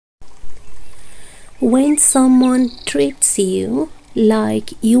When someone treats you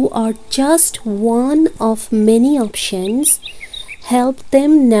like you are just one of many options, help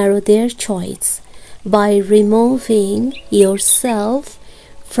them narrow their choice by removing yourself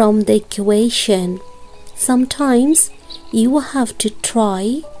from the equation. Sometimes you have to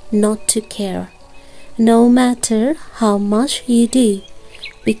try not to care, no matter how much you do,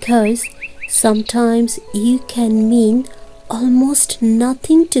 because sometimes you can mean almost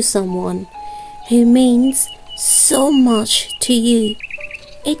nothing to someone who means so much to you.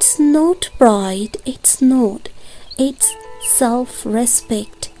 It's not pride, it's self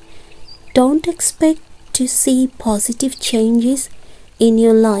respect. Don't expect to see positive changes in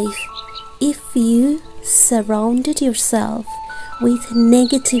your life if you surrounded yourself with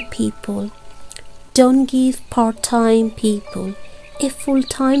negative people. Don't give part time people a full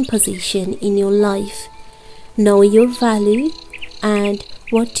time position in your life. Know your value and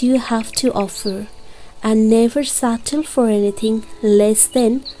what you have to offer, and never settle for anything less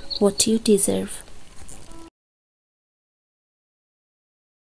than what you deserve.